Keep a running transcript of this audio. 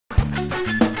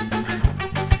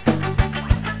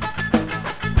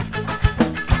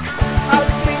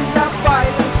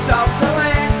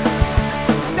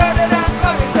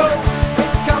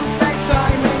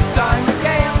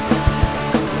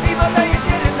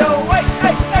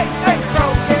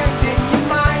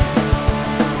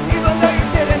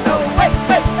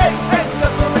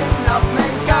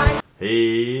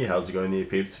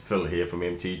peeps, Phil here from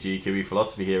MTG Kiwi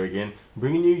Philosophy here again,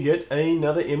 bringing you yet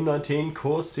another M19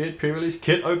 core set pre-release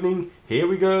kit opening. Here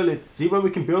we go, let's see what we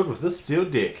can build with this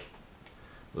sealed deck.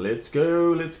 Let's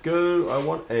go, let's go. I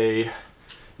want a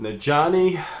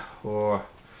Najani or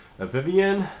a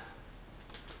Vivian,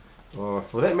 or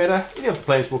for that matter, any of the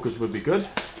Planeswalkers would be good.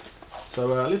 So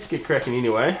let's get cracking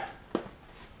anyway.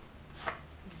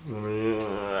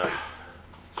 And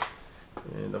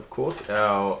of course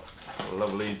our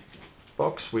lovely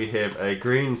box, we have a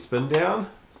green spin down.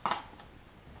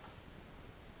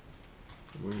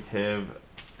 We have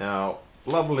our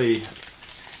lovely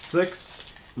 6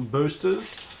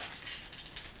 boosters.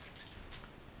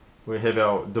 We have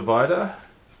our divider,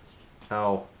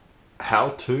 our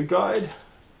how-to guide,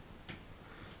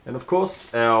 and of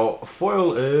course our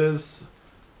foil is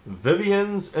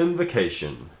Vivian's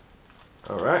Invocation.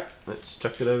 Alright, let's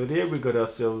chuck it over there. We've got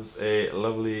ourselves a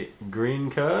lovely green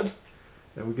card.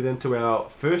 And we get into our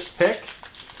first pack.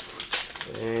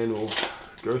 And we'll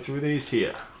go through these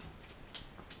here.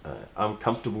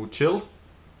 Uncomfortable Chill.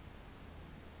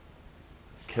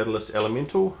 Catalyst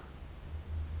Elemental.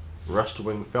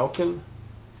 Rustwing Falcon.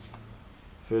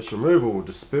 First Removal,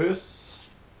 Disperse.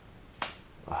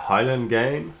 A Highland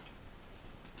Game.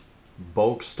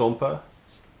 Bulk Stomper.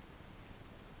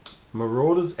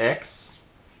 Marauder's Axe.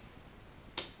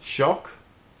 Shock.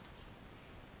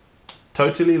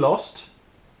 Totally Lost.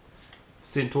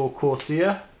 Centaur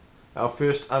Corsair. Our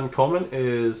first uncommon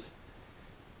is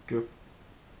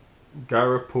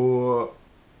Garapur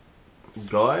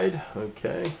Guide.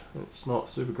 Okay, that's not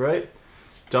super great.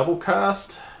 Double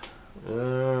Cast.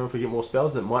 If we get more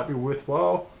spells, it might be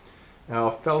worthwhile.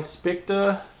 Our Fel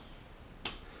Spectre.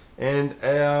 And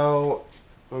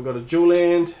we've got a Dual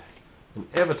Land, an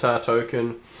Avatar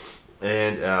token,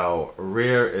 and our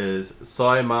rare is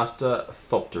Psy Master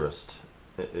Thopterist.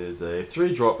 It is a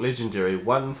 3-drop legendary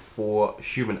 1/4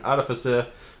 human artificer.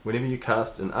 Whenever you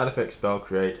cast an artifact spell,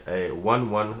 create a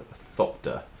 1/1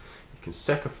 Thopter. You can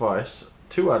sacrifice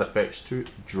 2 artifacts to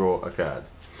draw a card.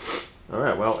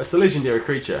 Alright, well, it's a legendary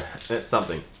creature. That's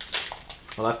something.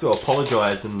 I'll have to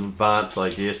apologise in advance, I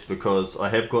guess, because I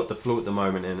have got the flu at the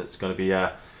moment and it's going to be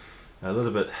I'm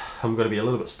going to be a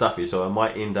little bit stuffy, so I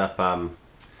might end up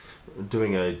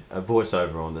doing a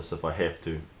voiceover on this if I have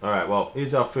to. Alright, well,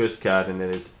 here's our first card, and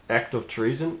that is Act of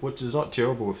Treason, which is not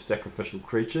terrible with sacrificial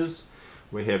creatures.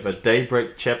 We have a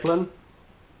Daybreak Chaplain,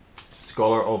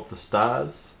 Scholar of the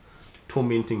Stars,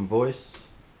 Tormenting Voice,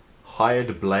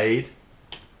 Hired Blade,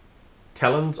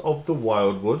 Talons of the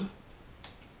Wildwood,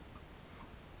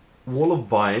 Wall of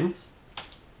Vines,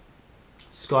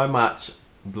 Skymarch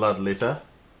Bloodletter,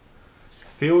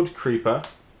 Field Creeper,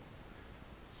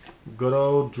 good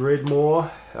old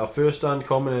Dreadmore. Our first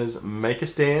uncommon is Make a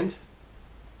Stand,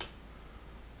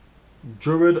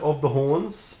 Druid of the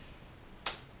Horns,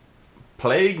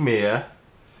 Plague Mare,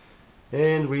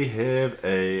 and we have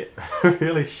a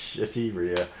really shitty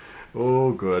rare.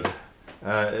 Oh good.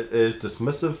 It is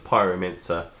Dismissive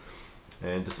Pyromancer.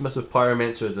 And Dismissive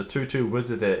Pyromancer is a 2/2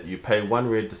 wizard that you pay 1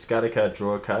 red, discard a card,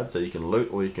 draw a card, so you can loot,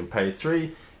 or you can pay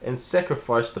 3 and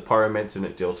sacrifice the Pyromancer, and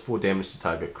it deals 4 damage to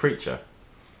target creature.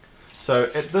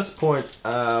 So at this point,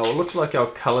 it looks like our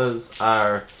colours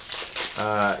are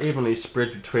evenly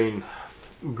spread between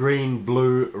green,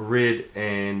 blue, red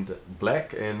and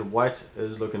black, and white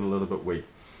is looking a little bit weak.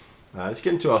 Let's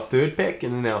get into our third pack,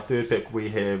 and in our third pack we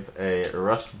have a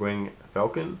Rustwing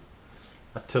Falcon,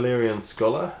 a Tellurian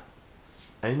Scholar,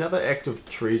 another Act of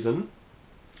Treason,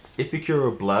 Epicure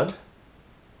of Blood,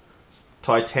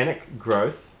 Titanic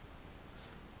Growth,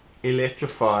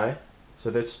 Electrify,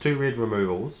 so that's 2 red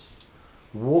removals,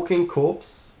 Walking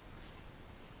Corpse,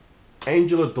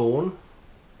 Angel of Dawn,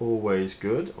 always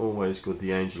good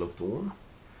the Angel of Dawn.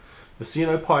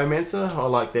 Vicino Pyromancer, I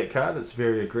like that card, it's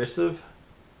very aggressive.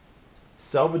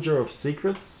 Salvager of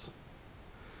Secrets.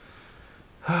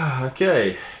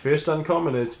 Okay, first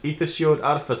uncommon is Ether Shield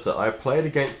Artificer. I played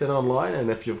against that online, and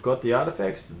if you've got the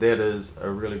artifacts, that is a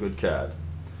really good card.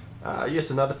 Yes,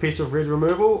 another piece of red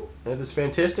removal, that is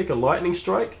fantastic, a Lightning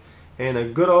Strike, and a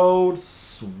good old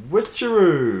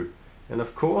switcheroo. And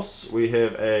of course we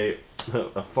have a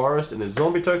forest and a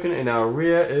zombie token, and our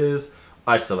rare is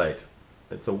Isolate.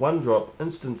 It's a 1-drop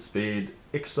instant speed,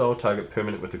 exile target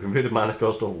permanent with a converted mana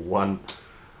cost of 1.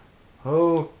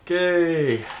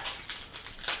 Okay,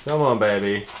 come on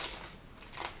baby,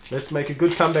 let's make a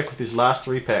good comeback with these last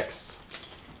 3 packs.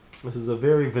 This is a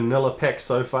very vanilla pack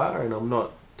so far, and I'm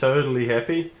not totally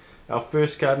happy. Our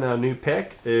first card in our new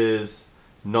pack is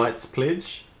Knight's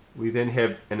Pledge. We then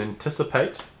have an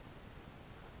Anticipate,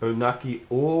 Onaki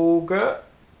Augur,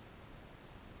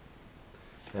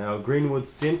 our Greenwood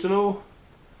Sentinel,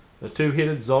 A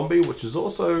two-headed zombie, which is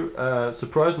also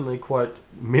surprisingly quite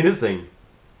menacing,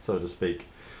 so to speak.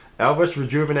 Elvish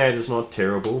Rejuvenate is not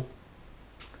terrible.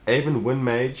 Even Wind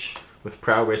Mage with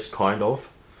Prowess, kind of.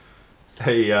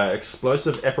 A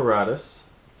Explosive Apparatus.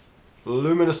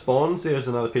 Luminous Bonds, there's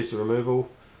another piece of removal.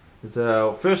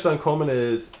 Our first uncommon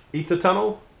is Ether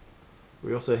Tunnel.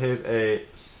 We also have a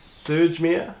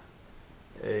Surgemere,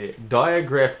 a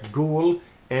Diagraphed Ghoul,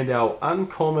 and our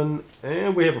uncommon,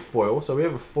 and we have a foil. So we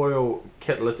have a foil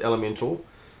Catalyst Elemental,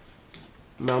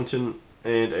 Mountain,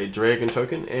 and a Dragon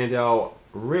token. And our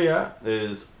rare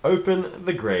is Open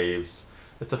the Graves.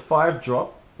 It's a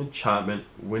 5-drop enchantment.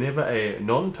 Whenever a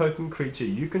non-token creature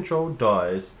you control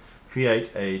dies,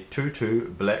 create a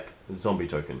 2/2 black zombie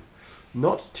token.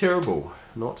 Not terrible,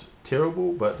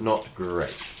 but not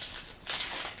great.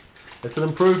 It's an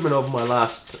improvement of my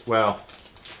last, well,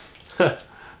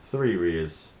 3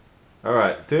 rares.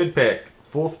 Alright, third pack,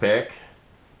 fourth pack.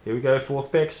 Here we go,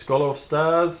 fourth pack. Scholar of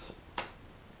Stars,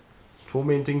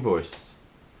 Tormenting Voice,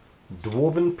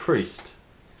 Dwarven Priest,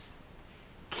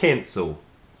 Cancel,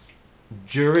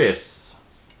 Duress,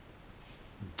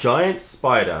 Giant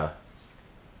Spider,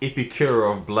 Epicure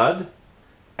of Blood,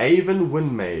 Aven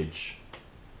Wind Mage,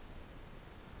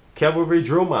 Cavalry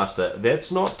Drillmaster.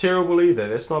 That's not terrible either,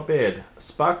 that's not bad.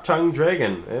 Spark Tongue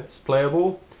Dragon, that's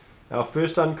playable. Our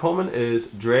first uncommon is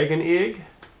Dragon Egg.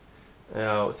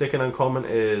 Our second uncommon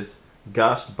is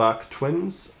Ghastbuck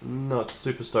Twins. Not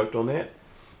super stoked on that.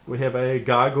 We have a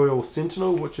Gargoyle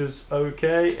Sentinel, which is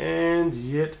okay, and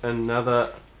yet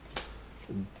another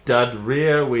dud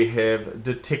rare. We have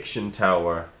Detection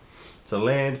Tower. It's a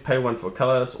land, pay 1 for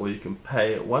colorless, or you can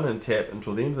pay 1 and tap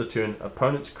until the end of the turn.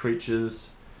 Opponent's creatures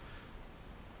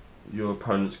your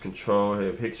opponents control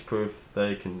have hexproof.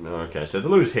 They can, okay, so they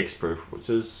lose hexproof, which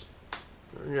is,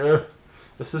 yeah,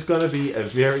 this is going to be a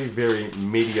very, very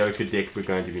mediocre deck we're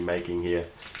going to be making here.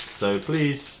 So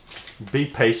please be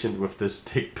patient with this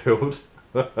deck build.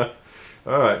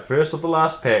 Alright, first of the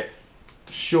last pack,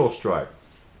 Sure Strike,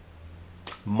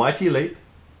 Mighty Leap,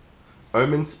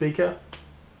 Omen Speaker,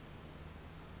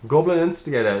 Goblin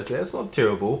Instigator, so that's not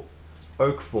terrible,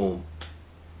 Oak Form,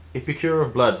 Epicure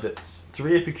of Blood. That's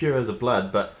 3 Epicures of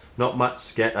Blood, but not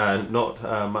much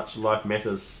much Life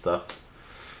Matters stuff.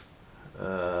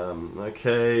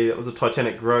 Okay, that was a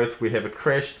Titanic Growth. We have a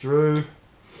Crash Through,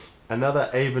 another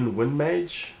Aven Wind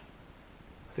Mage.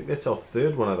 I think that's our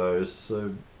third one of those.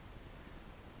 So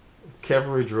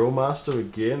Cavalry Drillmaster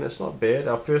again. That's not bad.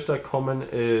 Our first uncommon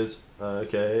is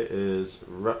is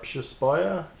Rupture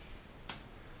Spire.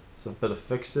 Some bit of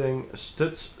fixing.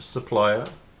 Stitch Supplier,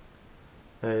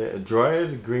 a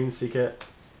Dryad Greenseeker,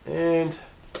 and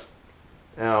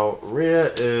our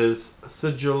rare is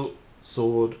Sigil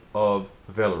Sword of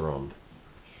Valerond.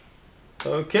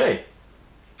 Okay,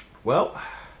 well,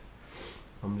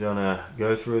 I'm gonna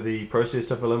go through the process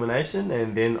of elimination,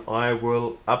 and then I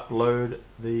will upload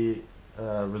the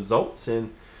results,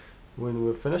 and when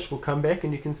we're finished we'll come back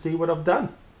and you can see what I've done.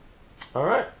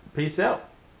 Alright, peace out,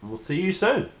 we'll see you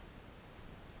soon.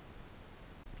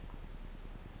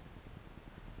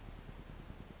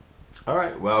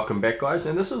 Alright, welcome back guys,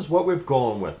 and this is what we've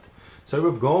gone with. So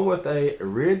we've gone with a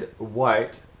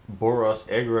red-white Boros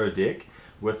aggro deck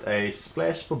with a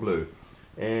splash for blue.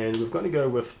 And we're going to go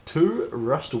with 2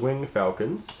 Rust Wing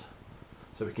Falcons,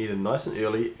 so we can get in nice and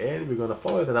early, and we're going to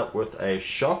follow that up with a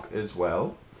Shock as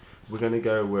well. We're going to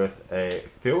go with a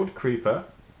Field Creeper,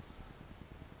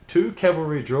 2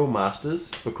 Cavalry Drill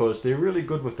Masters, because they're really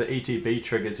good with the ETB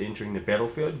triggers entering the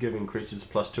battlefield, giving creatures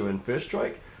 +2 in first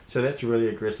strike. So that's really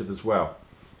aggressive as well.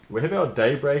 We have our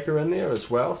Daybreaker in there as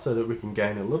well, so that we can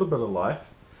gain a little bit of life.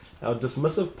 Our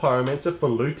Dismissive Pyromancer for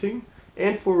looting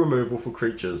and for removal for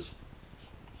creatures.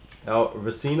 Our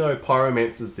Vicino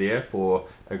Pyromancer's there for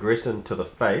aggression to the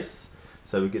face,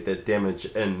 so we get that damage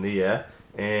in there,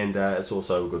 and it's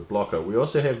also a good blocker. We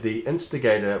also have the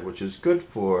Instigator, which is good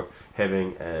for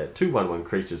having 2 1/1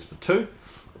 creatures for 2.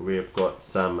 We've got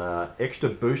some extra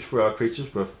boost for our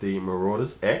creatures with the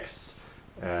Marauder's Axe,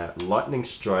 Lightning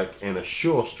Strike, and a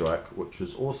Sure Strike, which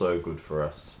is also good for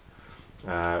us. In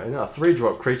our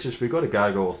 3-drop creatures, we've got a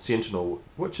Gargoyle Sentinel,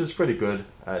 which is pretty good.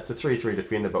 It's a 3/3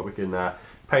 defender, but we can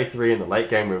pay 3 in the late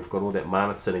game where we've got all that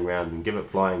mana sitting around and give it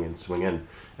flying and swing in.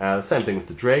 The same thing with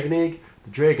the Dragon Egg. The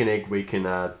Dragon Egg, we can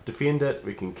defend it,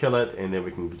 we can kill it, and then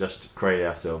we can just create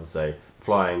ourselves a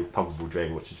flying pumpable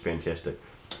dragon, which is fantastic.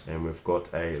 And we've got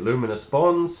a Luminous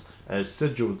Bonds, a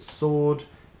Sigiled Sword,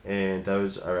 and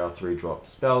those are our 3-drop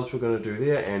spells we're going to do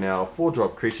there. And our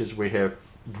 4-drop creatures, we have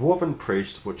Dwarven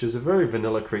Priest, which is a very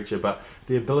vanilla creature, but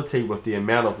the ability with the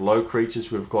amount of low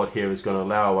creatures we've got here is going to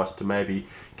allow us to maybe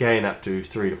gain up to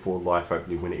 3 to 4 life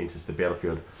hopefully when it enters the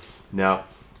battlefield. Now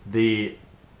the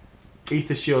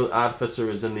Ether Shield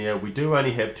Artificer is in there. We do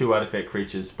only have 2 artifact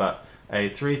creatures, but a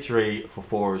 3/3 for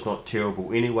 4 is not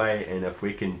terrible anyway, and if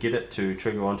we can get it to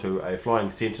trigger onto a Flying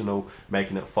Sentinel,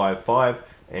 making it 5/5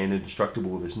 and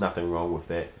indestructible, there's nothing wrong with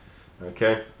that.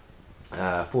 Okay.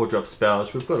 4-drop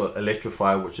spells. We've got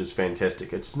Electrify, which is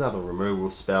fantastic. It's another removal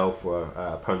spell for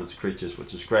opponent's creatures,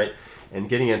 which is great. And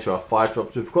getting into our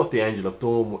 5-drops, we've got the Angel of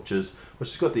Dawn, which has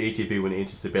got the ETB when it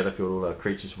enters the battlefield. All our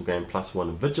creatures will gain +1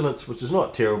 in Vigilance, which is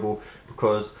not terrible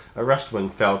because a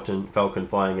Rustwing Falcon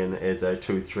flying in as a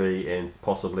 2/3 and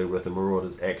possibly with a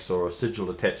Marauder's Axe or a Sigil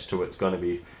attached to it, it's going to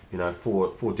be, you know,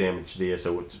 4 damage there,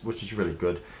 so which is really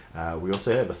good. We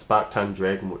also have a Spark Tongue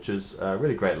Dragon, which is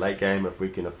really great late game. If we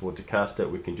can afford to cast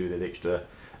it, we can do that extra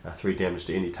 3 damage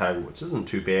to any target, which isn't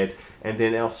too bad. And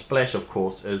then our Splash, of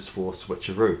course, is for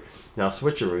Switcheroo. Now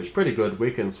Switcheroo is pretty good.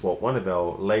 We can swap one of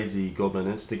our Lazy Goblin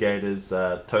Instigators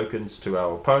tokens to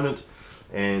our opponent,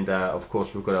 and of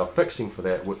course we've got our fixing for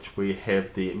that, which we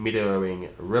have the Meadowing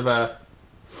River,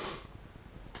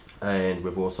 and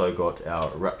we've also got our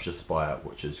Rupture Spire,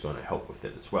 which is going to help with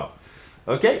that as well.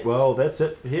 Okay, well that's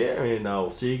it for here, and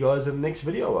I'll see you guys in the next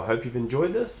video. I hope you've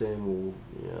enjoyed this, and we'll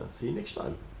see you next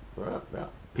time. Alright, well,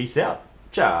 peace out.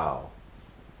 Ciao.